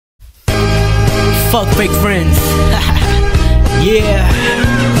Fuck fake friends.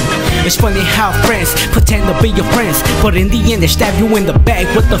 Yeah. It's funny how friends pretend to be your friends, but in the end they stab you in the back.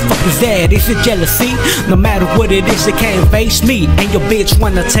 What the fuck is that? Is it jealousy? No matter what it is, they can't face me, and your bitch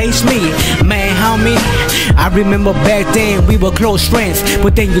wanna taste me. Man, homie, I remember back then we were close friends,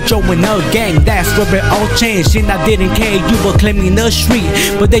 but then you joined a gang. That's where it all changed, and I didn't care. You were claiming the street,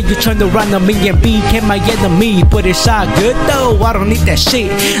 but then you turned around on me and became my enemy. But it's all good though, I don't need that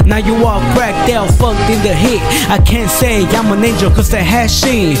shit. Now you all cracked out, fucked in the head. I can't say I'm an angel cause I had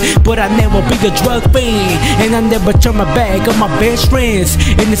seen, but I never be a drug fiend, and I never turn my back on my best friends.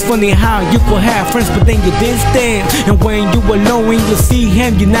 And it's funny how you could have friends, but then you distant. And when you alone, when you see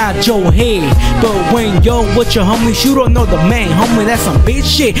him, you nod your head. But when you're with your homies, you don't know the man. Homie, that's some bitch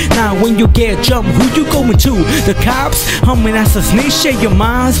shit. Now when you get jumped, who you going to? The cops? Homie, that's a snitch shit. Your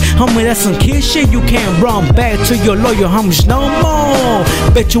minds? Homie, that's some kid shit. You can't run back to your loyal homies no more.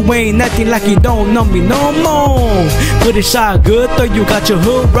 Bet you ain't nothing like you don't know me no more. But it's all good though, you got your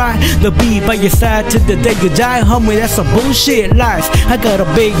hood right. The be by your side till the day you die, homie, that's some bullshit lies. I got a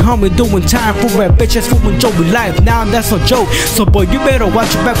big homie doing time for rap, bitch, that's for enjoy life. Now that's a joke, so boy, you better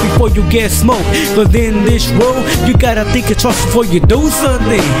watch your back before you get smoked. Cause in this world, you gotta think it twice before you do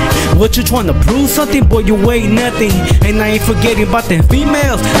something. What you trying to prove something? Boy, you ain't nothing. And I ain't forgetting about them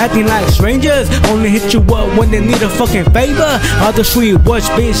females acting like strangers, only hit you up when they need a fucking favor. All the street watch,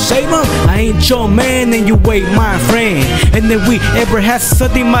 bitch, save them. I ain't your man and you ain't my friend. And then we ever had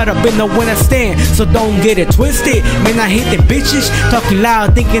something, might have been the one I stand, so don't get it twisted. Man, I hate them bitches talking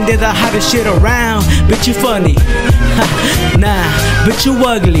loud, thinking they're the hottest shit around. Bitch, you funny. Nah, bitch, you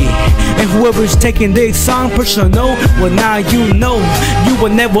ugly. And whoever's taking this song personal, well, now you know you were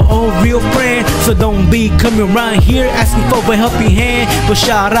never a real friend. So don't be coming around here asking for a helping hand. But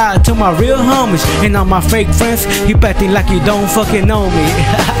shout out to my real homies and all my fake friends. You acting like you don't fucking know me.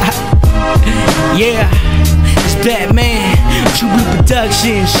 Yeah, it's Batman, True Blue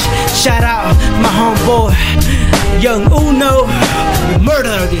Productions. Shout out my homeboy Young Uno,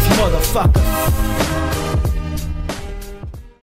 murder this motherfucker.